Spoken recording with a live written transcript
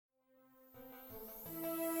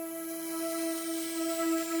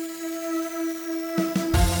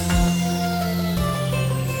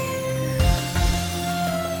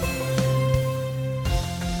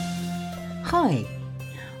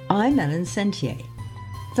I'm Ellen Sentier,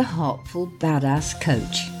 the Heartful Badass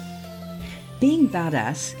Coach. Being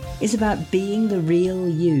badass is about being the real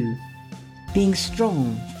you, being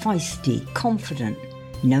strong, feisty, confident,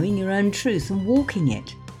 knowing your own truth and walking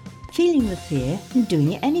it, feeling the fear and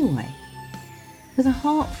doing it anyway, with a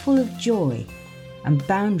heart full of joy and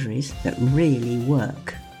boundaries that really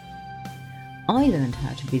work. I learned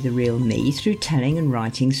how to be the real me through telling and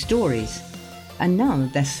writing stories, and now I'm a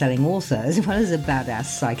best-selling author as well as a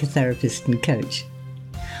badass psychotherapist and coach.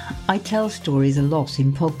 I tell stories a lot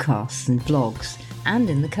in podcasts and blogs and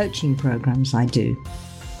in the coaching programs I do.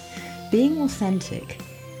 Being authentic,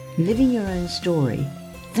 living your own story,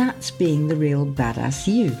 that's being the real badass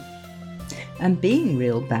you. And being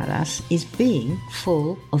real badass is being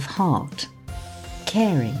full of heart,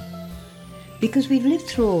 caring. Because we've lived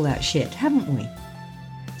through all that shit, haven't we?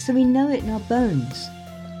 So we know it in our bones.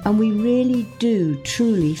 And we really do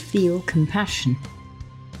truly feel compassion.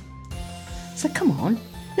 So come on,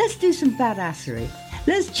 let's do some badassery.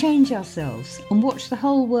 Let's change ourselves and watch the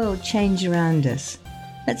whole world change around us.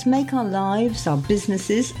 Let's make our lives, our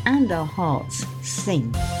businesses, and our hearts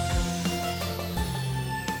sing.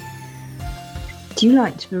 Do you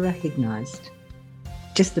like to be recognised?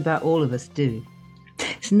 Just about all of us do.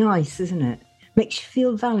 It's nice, isn't it? Makes you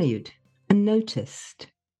feel valued and noticed.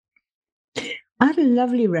 I had a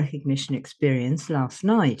lovely recognition experience last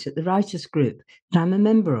night at the writers' group that I'm a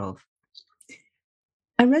member of.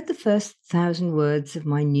 I read the first 1,000 words of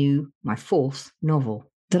my fourth novel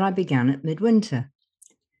that I began at midwinter.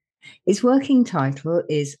 Its working title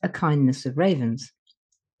is A Kindness of Ravens,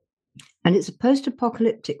 and it's a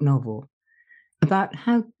post-apocalyptic novel about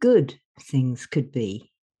how good things could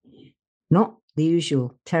be, not the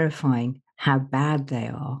usual terrifying how bad they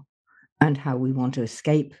are and how we want to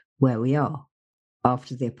escape where we are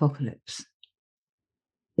after the apocalypse.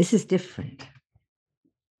 This is different.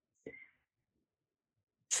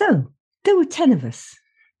 So there were 10 of us,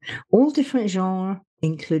 all different genres,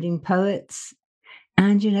 including poets,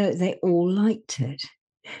 and they all liked it.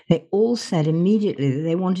 They all said immediately that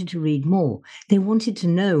they wanted to read more. They wanted to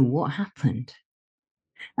know what happened.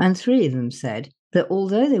 And 3 of them said that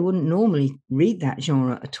although they wouldn't normally read that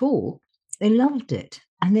genre at all, they loved it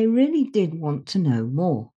and they really did want to know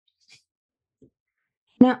more.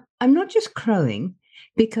 Now, I'm not just crowing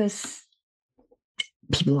because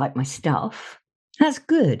people like my stuff. That's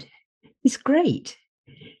good. It's great.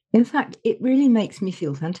 In fact, it really makes me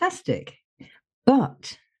feel fantastic.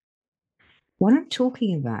 But what I'm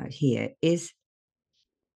talking about here is,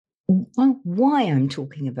 why I'm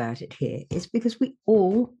talking about it here is because we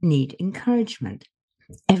all need encouragement.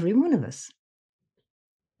 Every one of us.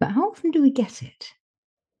 But how often do we get it?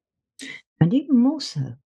 And even more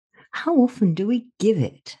so, how often do we give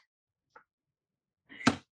it?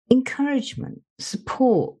 Encouragement,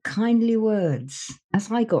 support, kindly words, as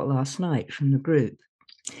I got last night from the group,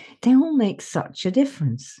 they all make such a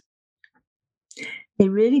difference. They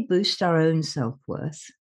really boost our own self-worth,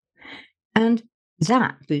 and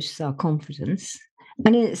that boosts our confidence,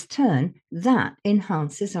 and in its turn, that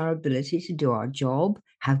enhances our ability to do our job,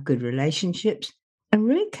 have good relationships, and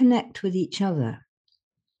really connect with each other.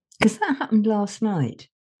 Because that happened last night.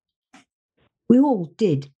 We all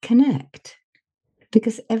did connect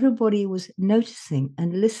because everybody was noticing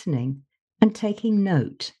and listening and taking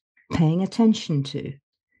note, paying attention to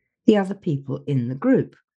the other people in the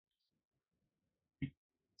group.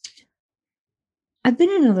 I've been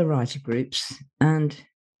in other writer groups, and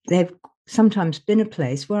they've sometimes been a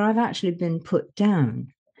place where I've actually been put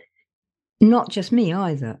down. Not just me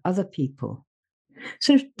either, other people.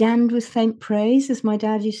 Sort of damned with faint praise, as my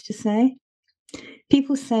dad used to say.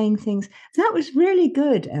 People saying things, that was really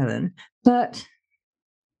good, Ellen, but...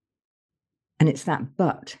 And it's that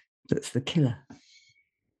but that's the killer.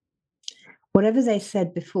 Whatever they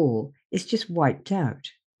said before is just wiped out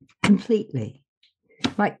completely,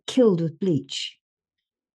 like killed with bleach.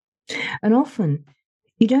 And often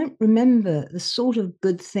you don't remember the sort of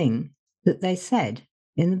good thing that they said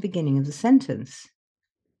in the beginning of the sentence.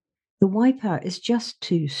 The wipeout is just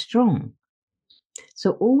too strong.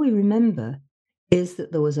 So all we remember is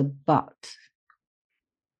that there was a but,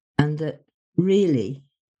 and that really,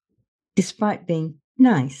 despite being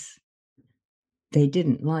nice, they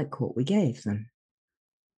didn't like what we gave them.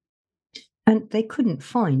 And they couldn't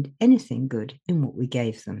find anything good in what we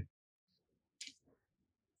gave them.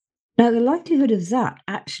 Now, the likelihood of that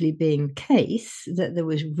actually being the case, that there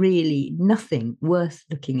was really nothing worth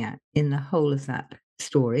looking at in the whole of that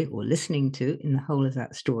story, or listening to in the whole of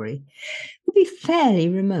that story, would be fairly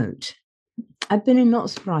remote. I've been in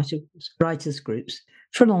lots of writers' groups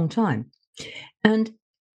for a long time. And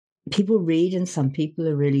people read, and some people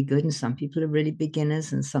are really good, and some people are really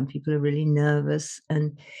beginners, and some people are really nervous,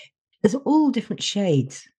 and there's all different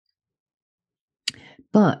shades.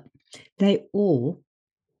 But they're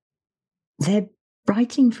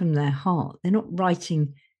writing from their heart. They're not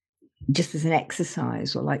writing just as an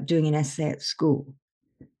exercise or like doing an essay at school.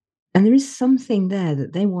 And there is something there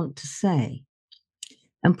that they want to say,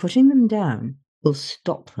 and putting them down will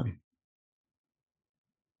stop them.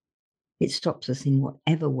 It stops us in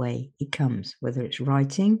whatever way it comes, whether it's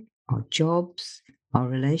writing, our jobs, our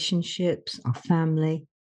relationships, our family,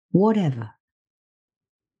 whatever.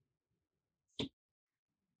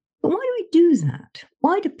 But why do we do that?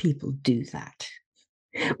 Why do people do that?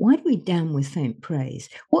 Why do we damn with faint praise?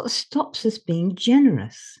 What stops us being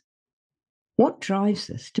generous? What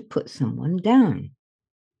drives us to put someone down?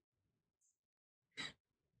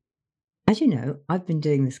 As you know, I've been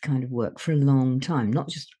doing this kind of work for a long time, not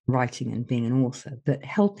just writing and being an author, but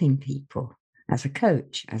helping people as a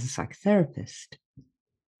coach, as a psychotherapist.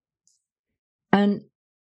 And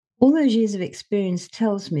all those years of experience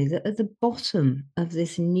tells me that at the bottom of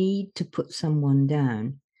this need to put someone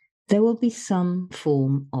down, there will be some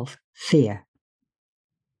form of fear.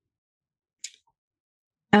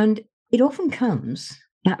 And it often comes,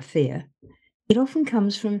 that fear, it often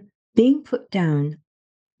comes from being put down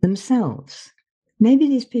themselves. Maybe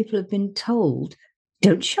these people have been told,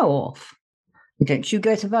 don't show off. Don't you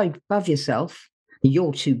get above yourself.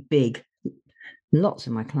 You're too big. Lots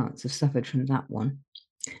of my clients have suffered from that one.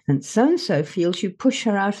 And so feels you push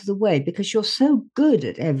her out of the way because you're so good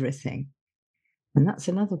at everything. And that's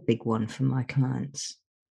another big one for my clients.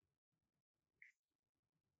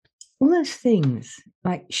 All those things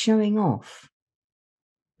like showing off.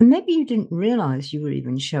 And maybe you didn't realize you were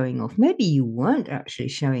even showing off. Maybe you weren't actually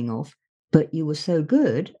showing off, but you were so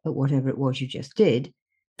good at whatever it was you just did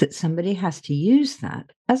that somebody has to use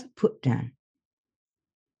that as a put down.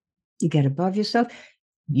 You get above yourself.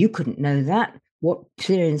 You couldn't know that. What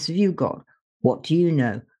experience have you got? What do you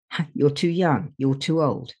know? You're too young. You're too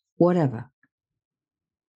old. Whatever.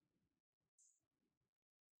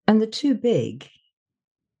 And the too big,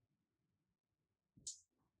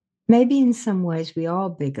 maybe in some ways we are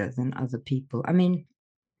bigger than other people. I mean,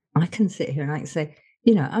 I can sit here and I can say,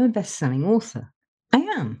 I'm a best-selling author. I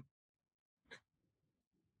am.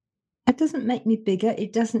 It doesn't make me bigger.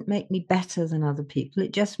 It doesn't make me better than other people.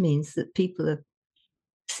 It just means that people have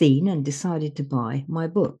seen and decided to buy my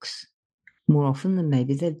books more often than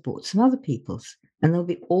maybe they've bought some other people's. And there'll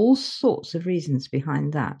be all sorts of reasons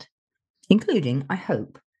behind that, including, I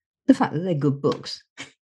hope, the fact that they're good books.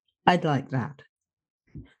 I'd like that.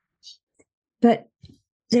 But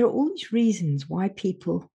there are all these reasons why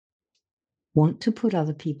people want to put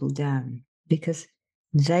other people down because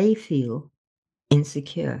they feel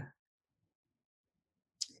insecure.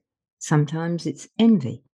 Sometimes it's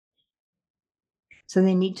envy. So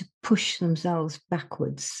they need to push themselves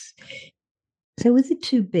backwards. So with the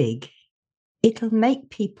too big, it'll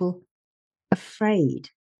make people afraid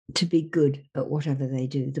to be good at whatever they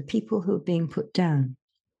do, the people who are being put down.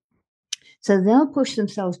 So they'll push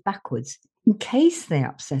themselves backwards in case they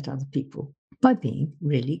upset other people by being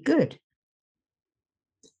really good.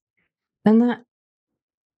 And that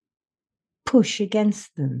push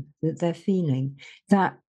against them that they're feeling,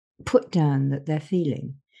 that put down that they're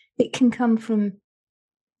feeling, it can come from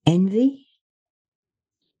envy.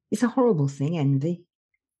 It's a horrible thing, envy.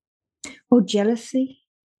 Or jealousy,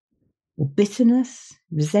 or bitterness,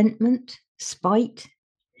 resentment, spite.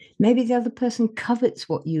 Maybe the other person covets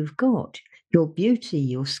what you've got, your beauty,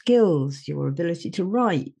 your skills, your ability to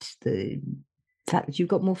write, the fact that you've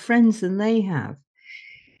got more friends than they have.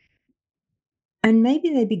 And maybe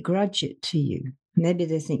they begrudge it to you. Maybe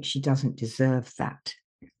they think she doesn't deserve that.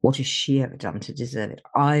 What has she ever done to deserve it?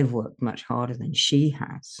 I've worked much harder than she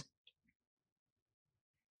has.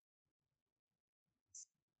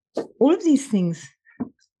 All of these things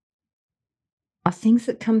are things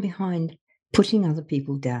that come behind putting other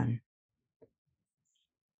people down.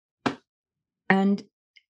 And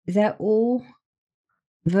they're all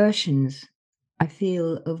versions, I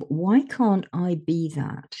feel, of why can't I be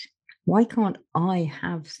that? Why can't I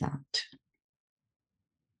have that?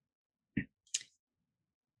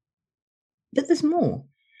 But there's more.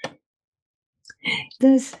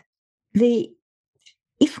 There's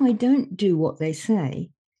if I don't do what they say,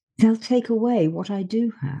 they'll take away what I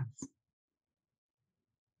do have.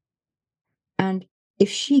 And if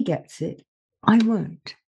she gets it, I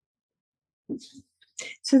won't.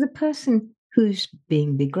 So the person who's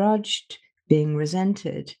being begrudged, being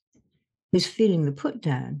resented, who's feeling the put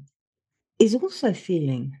down, is also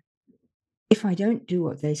feeling if I don't do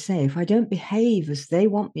what they say, if I don't behave as they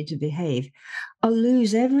want me to behave, I'll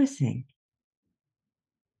lose everything.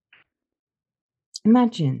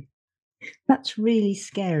 Imagine. That's really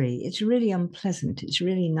scary. It's really unpleasant. It's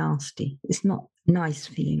really nasty. It's not a nice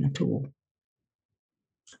feeling at all.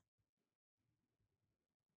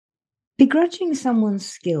 Begrudging someone's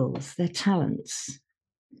skills, their talents,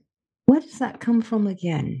 where does that come from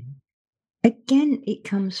again? Again, it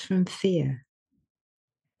comes from fear.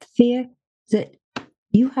 Fear that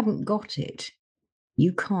you haven't got it,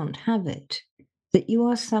 you can't have it, that you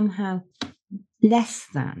are somehow less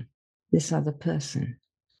than this other person.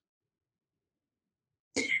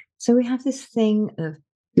 So we have this thing of,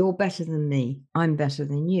 you're better than me, I'm better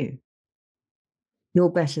than you.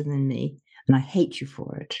 You're better than me, and I hate you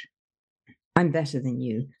for it. I'm better than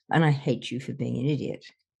you, and I hate you for being an idiot.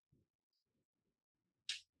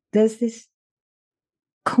 There's this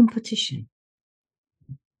competition,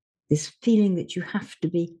 this feeling that you have to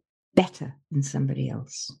be better than somebody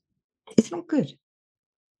else. It's not good.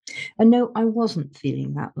 And no, I wasn't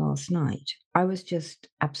feeling that last night. I was just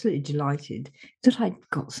absolutely delighted that I'd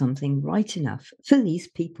got something right enough for these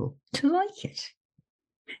people to like it.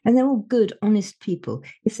 And they're all good, honest people.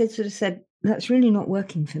 If they'd sort of said, that's really not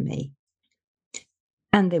working for me,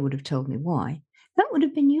 and they would have told me why, that would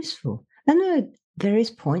have been useful. And there were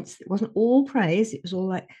various points. It wasn't all praise. It was all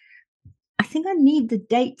like, I think I need the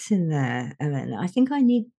dates in there, Ellen. I think I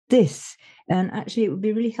need this. And actually, it would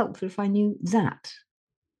be really helpful if I knew that.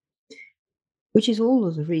 Which is all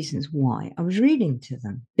of the reasons why I was reading to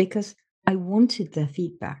them, because I wanted their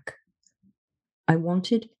feedback. I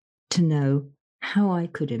wanted to know how I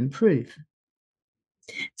could improve.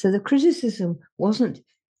 So the criticism wasn't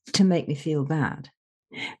to make me feel bad.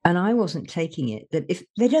 And I wasn't taking it that if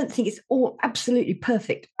they don't think it's all absolutely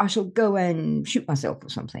perfect, I shall go and shoot myself or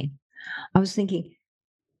something. I was thinking,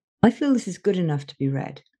 I feel this is good enough to be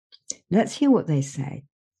read. Let's hear what they say.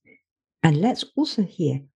 And let's also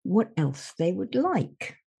hear what else they would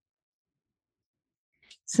like.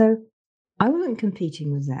 So I wasn't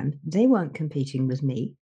competing with them. They weren't competing with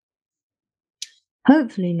me.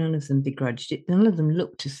 Hopefully, none of them begrudged it. None of them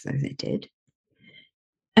looked as though they did.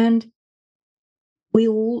 And we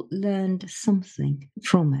all learned something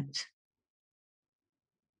from it.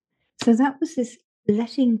 So that was this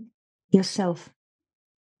letting yourself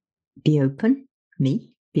be open,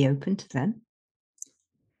 me, be open to them,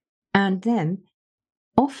 and them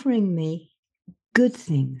offering me good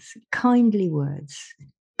things, kindly words,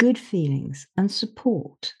 good feelings, and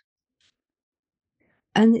support.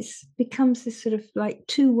 And it becomes this sort of like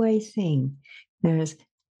two-way thing. Whereas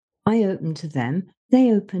I open to them,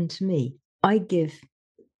 they open to me. I give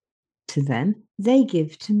to them, they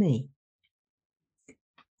give to me.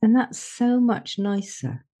 And that's so much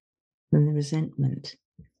nicer than the resentment.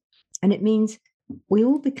 And it means we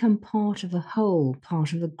all become part of a whole,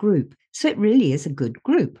 part of a group. So it really is a good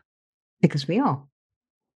group, because we are.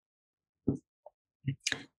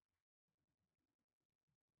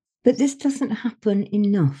 But this doesn't happen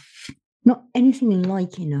enough, not anything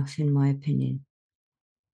like enough, in my opinion.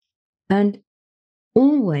 And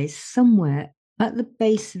always somewhere at the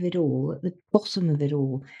base of it all, at the bottom of it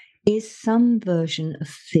all, is some version of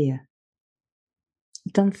fear.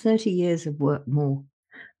 I've done 30 years of work more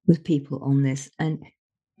with people on this, and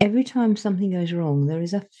every time something goes wrong, there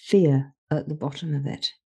is a fear at the bottom of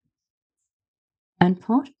it. And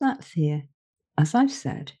part of that fear, as I've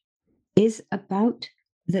said, is about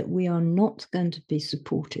that we are not going to be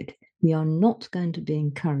supported. We are not going to be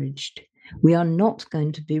encouraged. We are not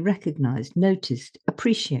going to be recognized, noticed,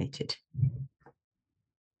 appreciated.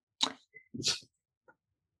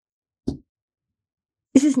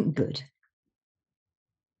 This isn't good.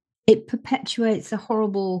 It perpetuates a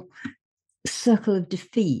horrible circle of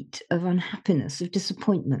defeat, of unhappiness, of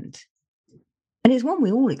disappointment. And it's one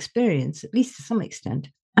we all experience, at least to some extent,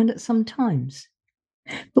 and at some times.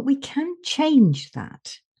 But we can change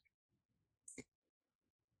that.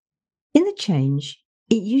 In the change,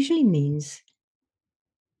 it usually means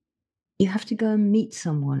you have to go and meet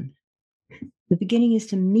someone. The beginning is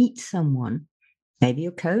to meet someone, maybe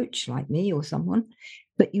a coach like me or someone,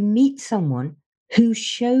 but you meet someone who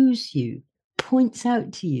shows you, points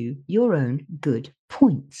out to you your own good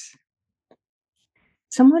points.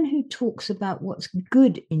 Someone who talks about what's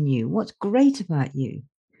good in you, what's great about you,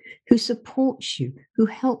 who supports you, who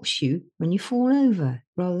helps you when you fall over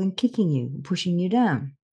rather than kicking you and pushing you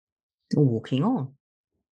down or walking on.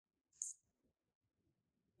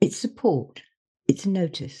 It's support. It's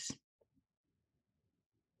notice.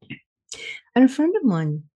 And a friend of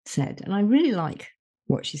mine said, and I really like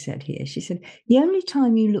what she said here, she said, the only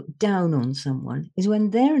time you look down on someone is when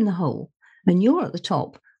they're in the hole and you're at the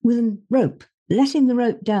top with a rope, letting the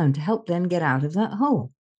rope down to help them get out of that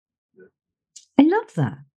hole. I love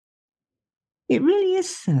that. It really is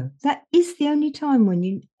so. That is the only time when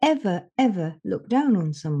you ever look down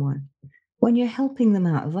on someone, when you're helping them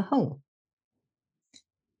out of a hole.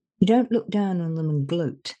 You don't look down on them and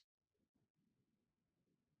gloat.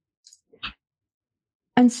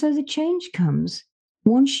 And so the change comes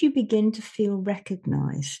once you begin to feel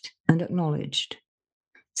recognized and acknowledged,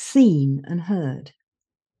 seen and heard.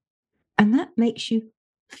 And that makes you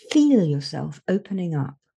feel yourself opening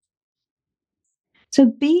up. So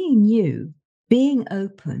being you, being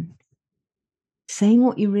open, saying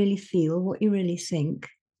what you really feel, what you really think,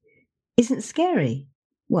 isn't scary.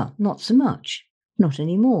 Well, not so much, not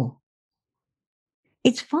anymore.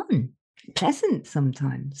 It's fun, pleasant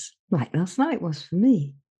sometimes, like last night was for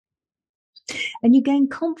me. And you gain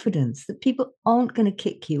confidence that people aren't going to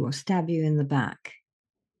kick you or stab you in the back.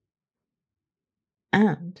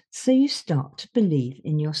 And so you start to believe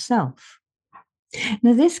in yourself.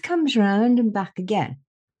 Now, this comes round and back again.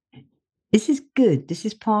 This is good. This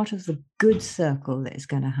is part of the good circle that is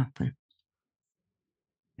going to happen.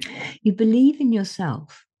 You believe in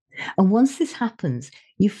yourself. And once this happens,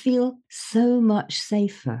 you feel so much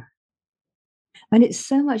safer. And it's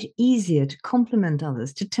so much easier to compliment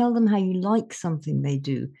others, to tell them how you like something they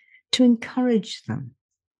do, to encourage them,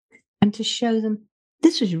 and to show them,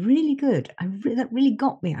 this was really good. That really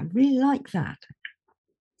got me. I really like that.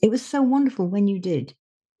 It was so wonderful when you did.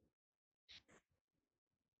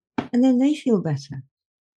 And then they feel better.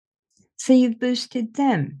 So you've boosted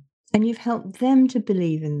them and you've helped them to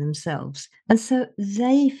believe in themselves. And so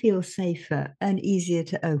they feel safer and easier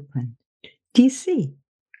to open. Do you see?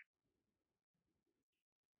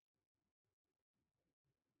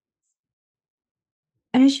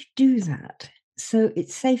 And as you do that, so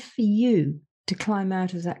it's safe for you to climb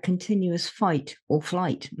out of that continuous fight or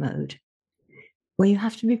flight mode, where you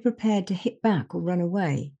have to be prepared to hit back or run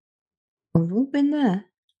away. And we've all been there.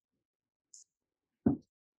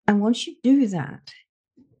 And once you do that,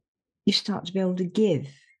 you start to be able to give.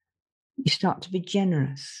 You start to be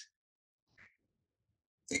generous.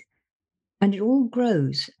 And it all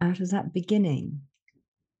grows out of that beginning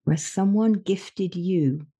where someone gifted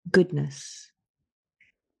you goodness.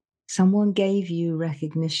 Someone gave you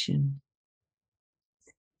recognition.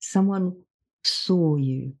 Someone saw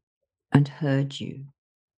you and heard you.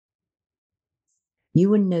 You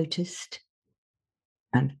were noticed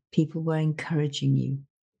and people were encouraging you.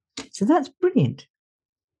 So that's brilliant.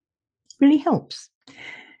 Really helps.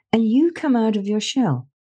 And you come out of your shell,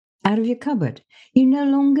 out of your cupboard. You no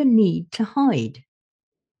longer need to hide.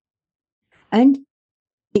 And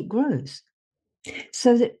it grows.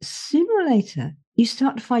 So that sooner or later, you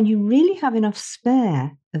start to find you really have enough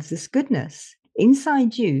spare of this goodness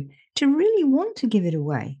inside you to really want to give it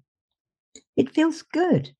away. It feels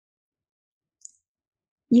good.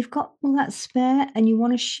 You've got all that spare and you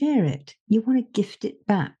want to share it. You want to gift it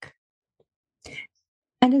back.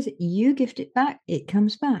 And as you gift it back, it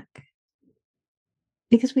comes back.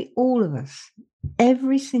 Because we, all of us,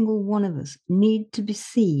 every single one of us, need to be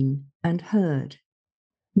seen and heard,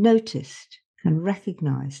 noticed and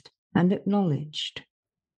recognized and acknowledged.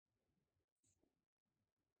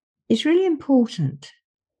 It's really important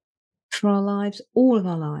for our lives, all of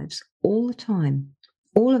our lives, all the time,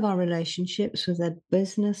 all of our relationships, with their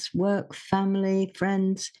business, work, family,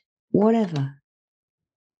 friends, whatever.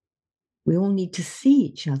 We all need to see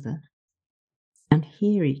each other and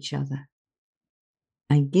hear each other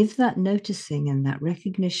and give that noticing and that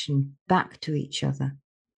recognition back to each other.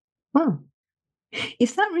 Well,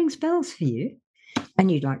 if that rings bells for you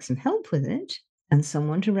and you'd like some help with it and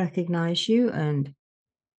someone to recognize you and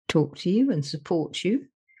talk to you and support you,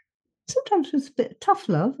 sometimes with a bit of tough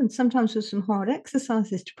love and sometimes with some hard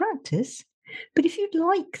exercises to practice, but if you'd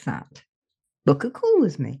like that, book a call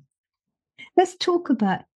with me. Let's talk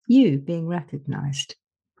about you being recognized.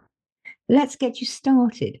 Let's get you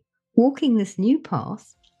started walking this new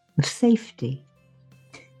path of safety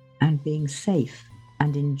and being safe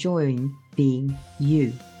and enjoying being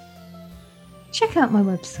you. Check out my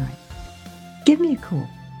website. Give me a call.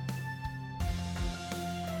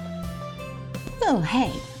 Well,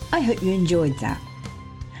 hey, I hope you enjoyed that.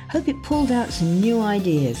 Hope it pulled out some new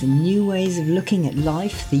ideas and new ways of looking at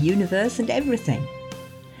life, the universe, and everything.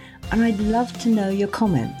 And I'd love to know your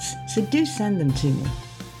comments, so do send them to me.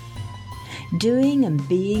 Doing and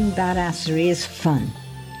being badassery is fun.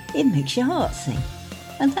 It makes your heart sing,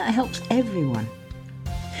 and that helps everyone.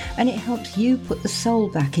 And it helps you put the soul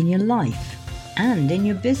back in your life and in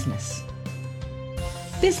your business.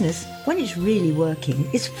 Business, when it's really working,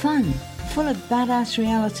 is fun, full of badass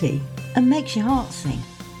reality, and makes your heart sing.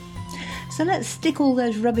 So let's stick all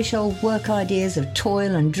those rubbish old work ideas of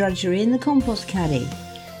toil and drudgery in the compost caddy.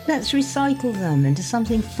 Let's recycle them into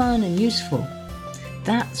something fun and useful.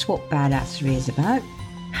 That's what badassery is about,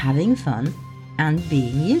 having fun and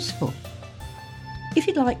being useful. If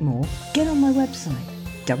you'd like more, get on my website,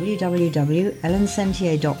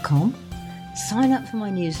 www.ellensentier.com, sign up for my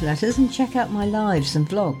newsletters and check out my lives and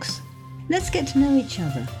vlogs. Let's get to know each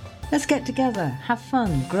other. Let's get together, have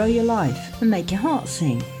fun, grow your life and make your heart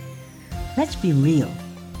sing. Let's be real.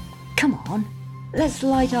 Come on, let's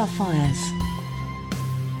light our fires.